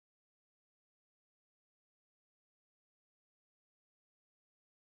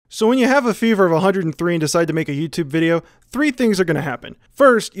So when you have a fever of 103 and decide to make a YouTube video, 3 things are going to happen.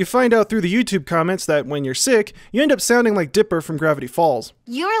 First, you find out through the YouTube comments that when you're sick, you end up sounding like Dipper from Gravity Falls.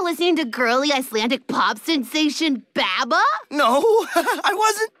 You're listening to girly Icelandic pop sensation Baba? No, I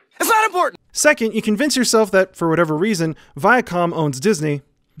wasn't. It's not important. Second, you convince yourself that, for whatever reason, Viacom owns Disney.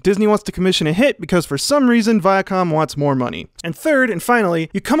 Disney wants to commission a hit because for some reason Viacom wants more money. And third, and finally,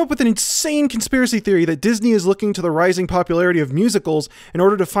 you come up with an insane conspiracy theory that Disney is looking to the rising popularity of musicals in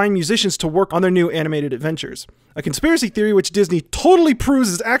order to find musicians to work on their new animated adventures. A conspiracy theory which Disney totally proves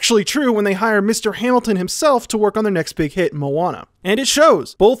is actually true when they hire Mr. Hamilton himself to work on their next big hit, Moana. And it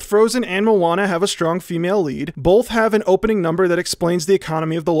shows. Both Frozen and Moana have a strong female lead. Both have an opening number that explains the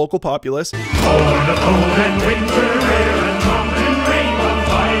economy of the local populace.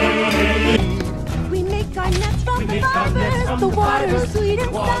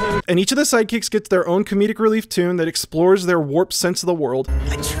 And each of the sidekicks gets their own comedic relief tune that explores their warped sense of the world.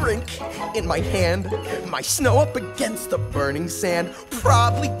 A drink in my hand, my snow up against the burning sand,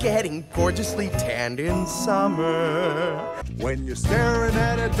 probably getting gorgeously tanned in summer. When you're staring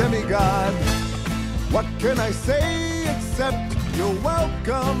at a demigod, what can I say except you're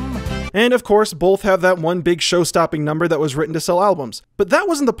welcome? And of course, both have that one big show-stopping number that was written to sell albums. But that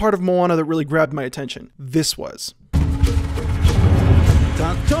wasn't the part of Moana that really grabbed my attention. This was.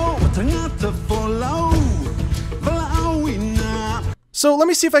 So let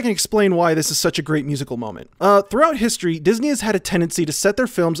me see if I can explain why this is such a great musical moment. Throughout history, Disney has had a tendency to set their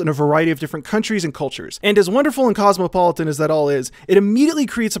films in a variety of different countries and cultures. And as wonderful and cosmopolitan as that all is, it immediately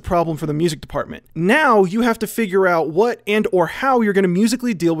creates a problem for the music department. Now you have to figure out what and or how you're going to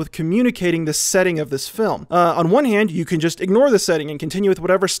musically deal with communicating the setting of this film. On one hand, you can just ignore the setting and continue with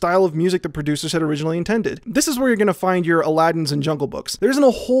whatever style of music the producers had originally intended. This is where you're going to find your Aladdins and Jungle Books. There isn't a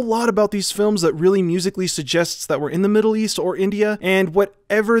whole lot about these films that really musically suggests that we're in the Middle East or India, and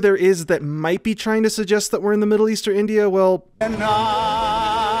whatever there is that might be trying to suggest that we're in the Middle East or India, well...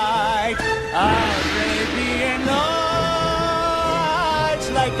 Night, Arabian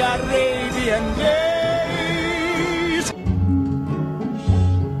nights, like Arabian days.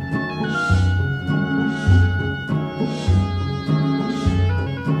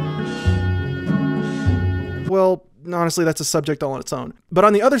 Well, honestly, that's a subject all on its own. But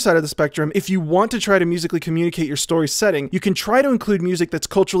on the other side of the spectrum, if you want to try to musically communicate your story's setting, you can try to include music that's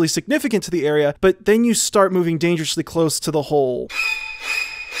culturally significant to the area, but then you start moving dangerously close to the whole.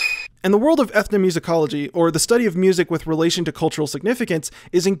 And the world of ethnomusicology, or the study of music with relation to cultural significance,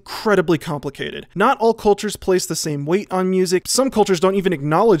 is incredibly complicated. Not all cultures place the same weight on music, some cultures don't even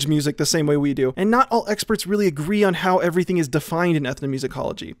acknowledge music the same way we do, and not all experts really agree on how everything is defined in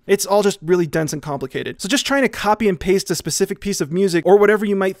ethnomusicology. It's all just really dense and complicated. So just trying to copy and paste a specific piece of music, or whatever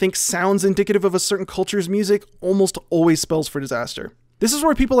you might think sounds indicative of a certain culture's music, almost always spells for disaster. This is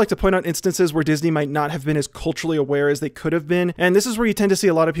where people like to point out instances where Disney might not have been as culturally aware as they could have been, and this is where you tend to see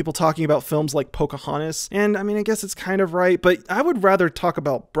a lot of people talking about films like Pocahontas, and I mean, I guess it's kind of right, but I would rather talk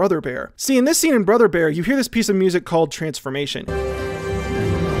about Brother Bear. See, in this scene in Brother Bear, you hear this piece of music called Transformation.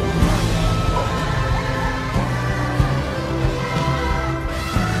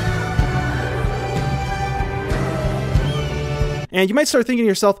 And you might start thinking to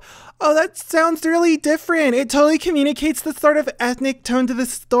yourself, oh, that sounds really different. It totally communicates the sort of ethnic tone to the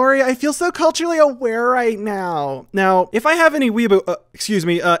story. I feel so culturally aware right now. Now, if I have any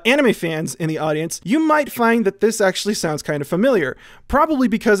anime fans in the audience, you might find that this actually sounds kind of familiar. Probably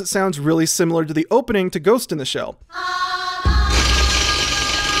because it sounds really similar to the opening to Ghost in the Shell.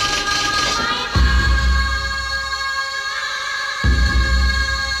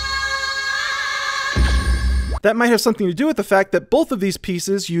 That might have something to do with the fact that both of these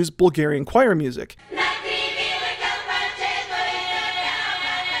pieces use Bulgarian choir music.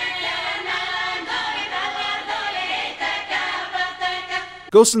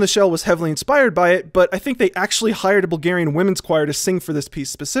 Ghost in the Shell was heavily inspired by it, but I think they actually hired a Bulgarian women's choir to sing for this piece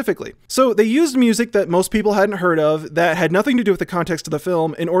specifically. So they used music that most people hadn't heard of, that had nothing to do with the context of the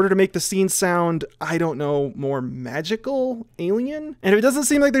film, in order to make the scene sound, I don't know, more magical? Alien? And if it doesn't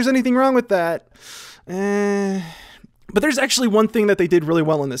seem like there's anything wrong with that, But there's actually one thing that they did really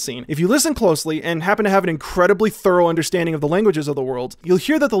well in this scene. If you listen closely and happen to have an incredibly thorough understanding of the languages of the world, you'll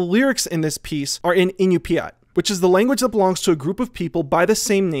hear that the lyrics in this piece are in Inupiat, which is the language that belongs to a group of people by the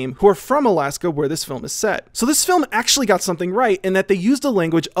same name who are from Alaska where this film is set. So this film actually got something right in that they used a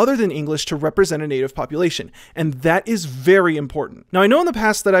language other than English to represent a native population, and that is very important. Now I know in the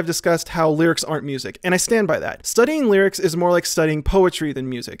past that I've discussed how lyrics aren't music, and I stand by that. Studying lyrics is more like studying poetry than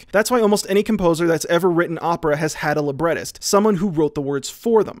music. That's why almost any composer that's ever written opera has had a librettist, someone who wrote the words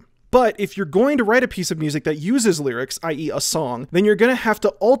for them. But if you're going to write a piece of music that uses lyrics, i.e. a song, then you're going to have to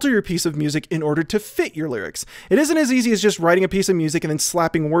alter your piece of music in order to fit your lyrics. It isn't as easy as just writing a piece of music and then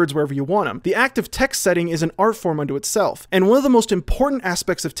slapping words wherever you want them. The act of text setting is an art form unto itself. And one of the most important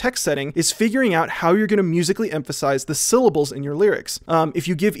aspects of text setting is figuring out how you're going to musically emphasize the syllables in your lyrics. If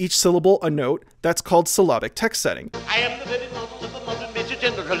you give each syllable a note, that's called syllabic text setting. I am the very model of a modern major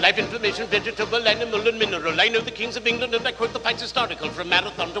general, life information, vegetable, animal, and mineral. I know the kings of England, and I quote the facts historical, from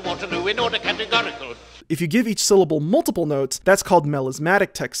Marathon to Waterloo in order categorical. If you give each syllable multiple notes, that's called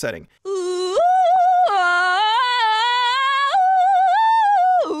melismatic text setting.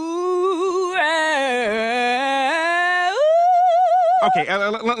 Okay,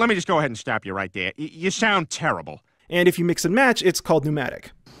 let me just go ahead and stop you right there. You sound terrible. And if you mix and match, it's called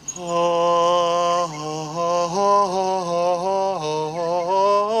pneumatic.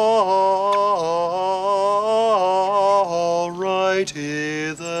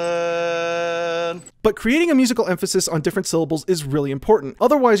 Alrighty then. But creating a musical emphasis on different syllables is really important.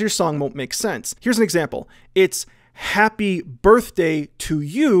 Otherwise, your song won't make sense. Here's an example. It's happy birthday to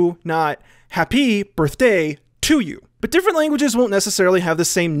you, not happy birthday to you. But different languages won't necessarily have the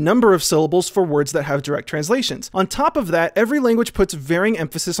same number of syllables for words that have direct translations. On top of that, every language puts varying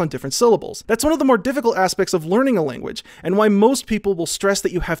emphasis on different syllables. That's one of the more difficult aspects of learning a language, and why most people will stress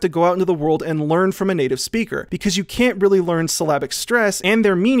that you have to go out into the world and learn from a native speaker, because you can't really learn syllabic stress and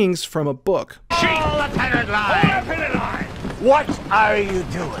their meanings from a book. Hold the pennant line! What are you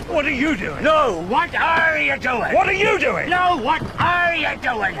doing? What are you doing? No, what are you doing? What are you doing? No, what are you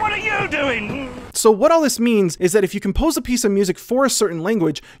doing? What are you doing? So what all this means is that if you compose a piece of music for a certain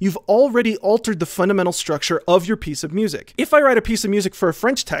language, you've already altered the fundamental structure of your piece of music. If I write a piece of music for a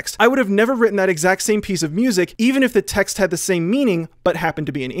French text, I would have never written that exact same piece of music, even if the text had the same meaning, but happened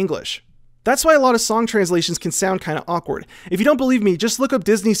to be in English. That's why a lot of song translations can sound kind of awkward. If you don't believe me, just look up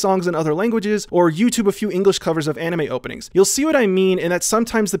Disney songs in other languages, or YouTube a few English covers of anime openings. You'll see what I mean, in that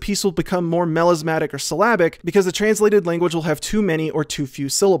sometimes the piece will become more melismatic or syllabic because the translated language will have too many or too few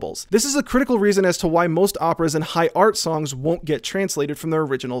syllables. This is a critical reason as to why most operas and high art songs won't get translated from their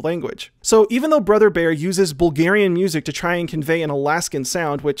original language. So even though Brother Bear uses Bulgarian music to try and convey an Alaskan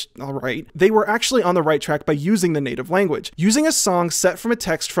sound, which, alright, they were actually on the right track by using the native language. Using a song set from a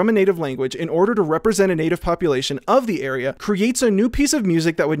text from a native language in order to represent a native population of the area creates a new piece of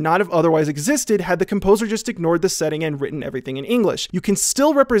music that would not have otherwise existed had the composer just ignored the setting and written everything in English. You can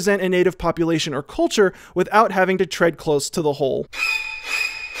still represent a native population or culture without having to tread close to the whole.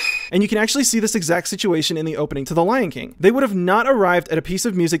 And you can actually see this exact situation in the opening to The Lion King. They would have not arrived at a piece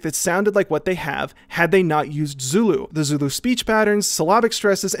of music that sounded like what they have had they not used Zulu. The Zulu speech patterns, syllabic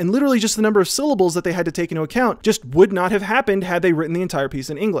stresses, and literally just the number of syllables that they had to take into account just would not have happened had they written the entire piece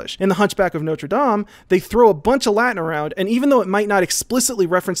in English. In The Hunchback of Notre Dame, they throw a bunch of Latin around, and even though it might not explicitly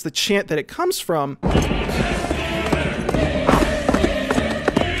reference the chant that it comes from,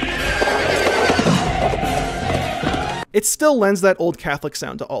 it still lends that old Catholic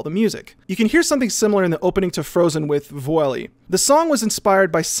sound to all the music. You can hear something similar in the opening to Frozen with Voili. The song was inspired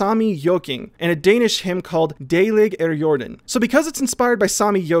by Sami Joking and a Danish hymn called Deilig Jorden. So because it's inspired by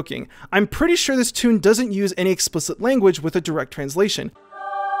Sami Joking, I'm pretty sure this tune doesn't use any explicit language with a direct translation.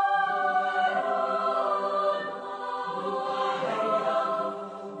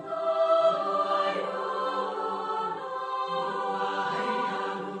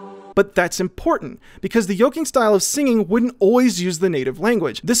 But that's important, because the yoking style of singing wouldn't always use the native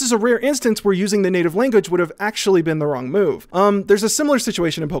language. This is a rare instance where using the native language would have actually been the wrong move. There's a similar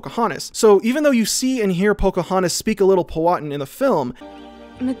situation in Pocahontas. So even though you see and hear Pocahontas speak a little Powhatan in the film,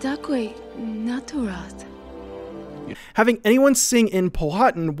 having anyone sing in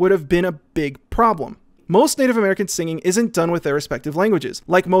Powhatan would have been a big problem. Most Native American singing isn't done with their respective languages.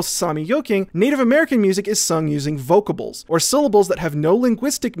 Like most Sami yoking, Native American music is sung using vocables, or syllables that have no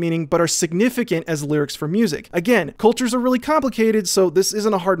linguistic meaning but are significant as lyrics for music. Again, cultures are really complicated, so this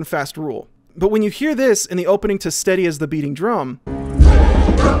isn't a hard and fast rule. But when you hear this in the opening to Steady as the Beating Drum,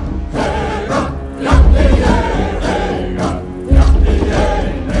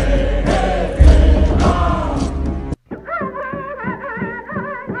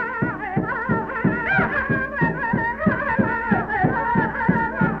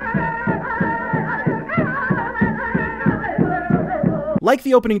 like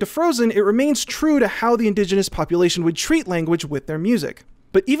the opening to Frozen, it remains true to how the indigenous population would treat language with their music.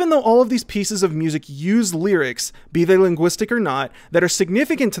 But even though all of these pieces of music use lyrics, be they linguistic or not, that are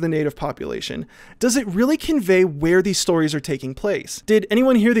significant to the native population, does it really convey where these stories are taking place? Did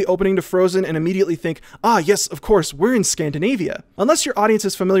anyone hear the opening to Frozen and immediately think, ah yes, of course, we're in Scandinavia? Unless your audience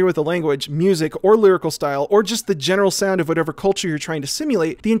is familiar with the language, music, or lyrical style, or just the general sound of whatever culture you're trying to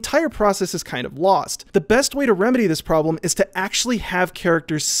simulate, the entire process is kind of lost. The best way to remedy this problem is to actually have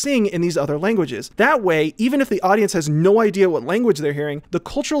characters sing in these other languages. That way, even if the audience has no idea what language they're hearing, the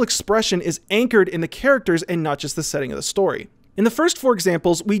cultural expression is anchored in the characters and not just the setting of the story. In the first 4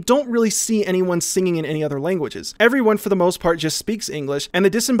 examples, we don't really see anyone singing in any other languages. Everyone, for the most part, just speaks English, and the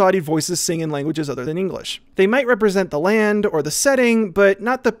disembodied voices sing in languages other than English. They might represent the land or the setting, but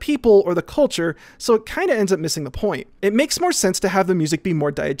not the people or the culture, so it kind of ends up missing the point. It makes more sense to have the music be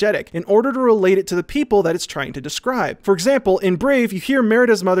more diegetic, in order to relate it to the people that it's trying to describe. For example, in Brave, you hear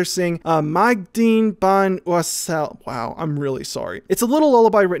Merida's mother sing, Magdine ban Wasel. Wow, I'm really sorry. It's a little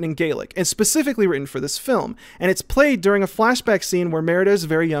lullaby written in Gaelic, and specifically written for this film, and it's played during a flashback scene where Merida is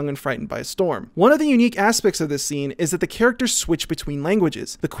very young and frightened by a storm. One of the unique aspects of this scene is that the characters switch between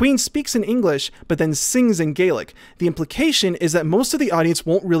languages. The Queen speaks in English, but then sings in Gaelic. The implication is that most of the audience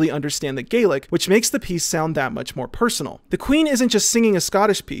won't really understand the Gaelic, which makes the piece sound that much more personal. The Queen isn't just singing a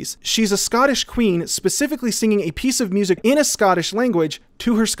Scottish piece, she's a Scottish queen specifically singing a piece of music in a Scottish language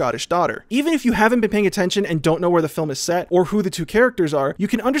to her Scottish daughter. Even if you haven't been paying attention and don't know where the film is set or who the 2 characters are, you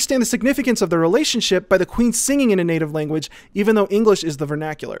can understand the significance of their relationship by the Queen singing in a native language, even though English is the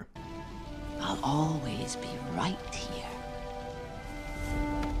vernacular. I'll always be right here.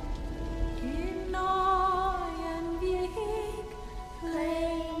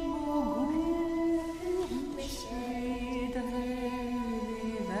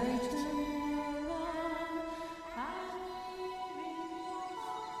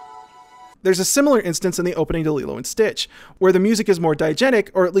 There's a similar instance in the opening to Lilo and Stitch, where the music is more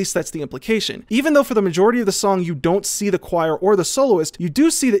diegetic, or at least that's the implication. Even though for the majority of the song you don't see the choir or the soloist, you do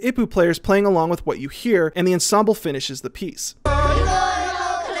see the Ipu players playing along with what you hear, and the ensemble finishes the piece.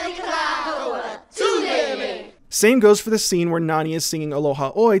 Same goes for the scene where Nani is singing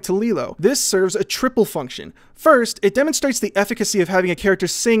Aloha Oi to Lilo. This serves a triple function. First, it demonstrates the efficacy of having a character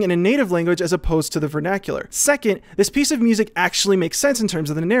sing in a native language as opposed to the vernacular. Second, this piece of music actually makes sense in terms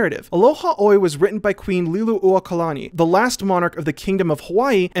of the narrative. Aloha Oi was written by Queen Liluuakalani, the last monarch of the Kingdom of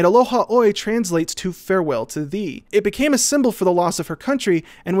Hawaii, and Aloha Oi translates to farewell to thee. It became a symbol for the loss of her country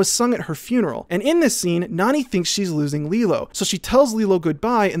and was sung at her funeral. And in this scene, Nani thinks she's losing Lilo, so she tells Lilo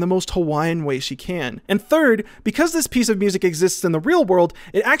goodbye in the most Hawaiian way she can. And third, because this piece of music exists in the real world,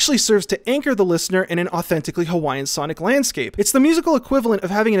 it actually serves to anchor the listener in an authentically Hawaiian sonic landscape. It's the musical equivalent of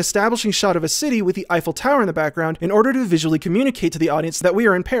having an establishing shot of a city with the Eiffel Tower in the background in order to visually communicate to the audience that we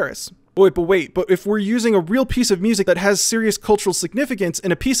are in Paris. But if we're using a real piece of music that has serious cultural significance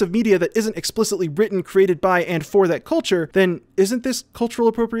in a piece of media that isn't explicitly written, created by, and for that culture, then isn't this cultural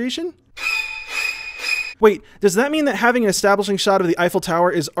appropriation? Wait, does that mean that having an establishing shot of the Eiffel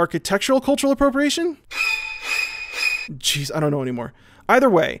Tower is architectural cultural appropriation? Jeez, I don't know anymore. Either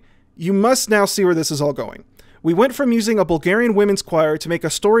way, you must now see where this is all going. We went from using a Bulgarian women's choir to make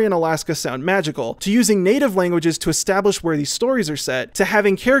a story in Alaska sound magical, to using native languages to establish where these stories are set, to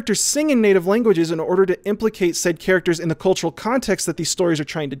having characters sing in native languages in order to implicate said characters in the cultural context that these stories are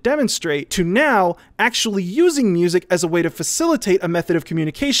trying to demonstrate, to now actually using music as a way to facilitate a method of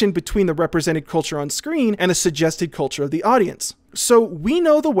communication between the represented culture on screen and the suggested culture of the audience. So We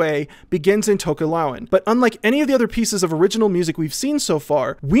Know the Way begins in Tokelauan, but unlike any of the other pieces of original music we've seen so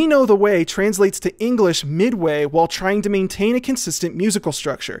far, We Know the Way translates to English midway while trying to maintain a consistent musical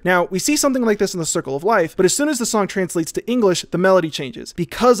structure. Now, we see something like this in The Circle of Life, but as soon as the song translates to English, the melody changes,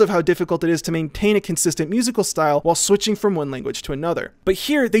 because of how difficult it is to maintain a consistent musical style while switching from one language to another. But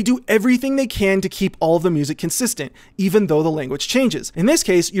here, they do everything they can to keep all of the music consistent, even though the language changes. In this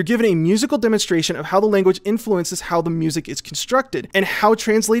case, you're given a musical demonstration of how the language influences how the music is constructed, and how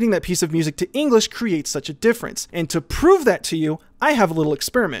translating that piece of music to English creates such a difference. And to prove that to you, I have a little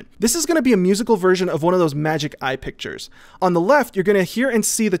experiment. This is going to be a musical version of one of those magic eye pictures. On the left, you're going to hear and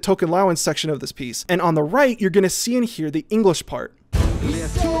see the Tokelauan section of this piece, and on the right, you're going to see and hear the English part.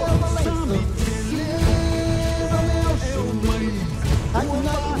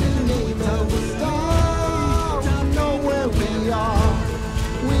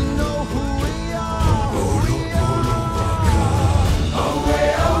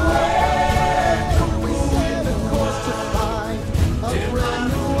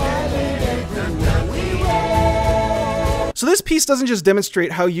 So this piece doesn't just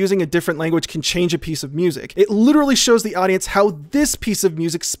demonstrate how using a different language can change a piece of music. It literally shows the audience how this piece of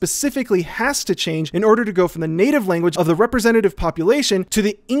music specifically has to change in order to go from the native language of the representative population to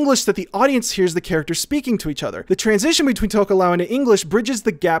the English that the audience hears the characters speaking to each other. The transition between Tokugawa and English bridges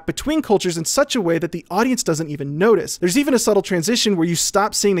the gap between cultures in such a way that the audience doesn't even notice. There's even a subtle transition where you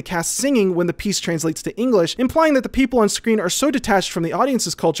stop seeing the cast singing when the piece translates to English, implying that the people on screen are so detached from the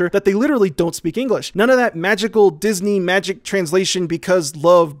audience's culture that they literally don't speak English. None of that magical Disney magic translation because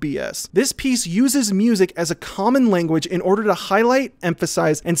love BS. This piece uses music as a common language in order to highlight,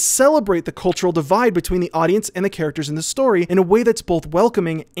 emphasize, and celebrate the cultural divide between the audience and the characters in the story in a way that's both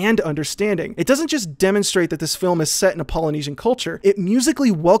welcoming and understanding. It doesn't just demonstrate that this film is set in a Polynesian culture, it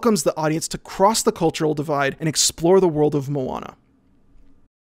musically welcomes the audience to cross the cultural divide and explore the world of Moana.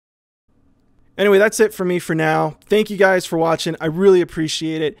 Anyway, that's it for me for now. Thank you guys for watching. I really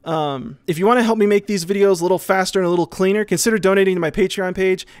appreciate it. If you want to help me make these videos a little faster and a little cleaner, consider donating to my Patreon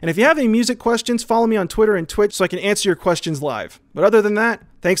page. And if you have any music questions, follow me on Twitter and Twitch so I can answer your questions live. But other than that,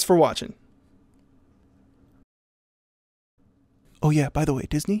 thanks for watching. Oh yeah, by the way,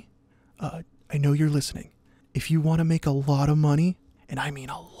 Disney, I know you're listening. If you want to make a lot of money, and I mean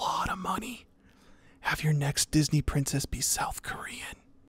a lot of money, have your next Disney princess be South Korean.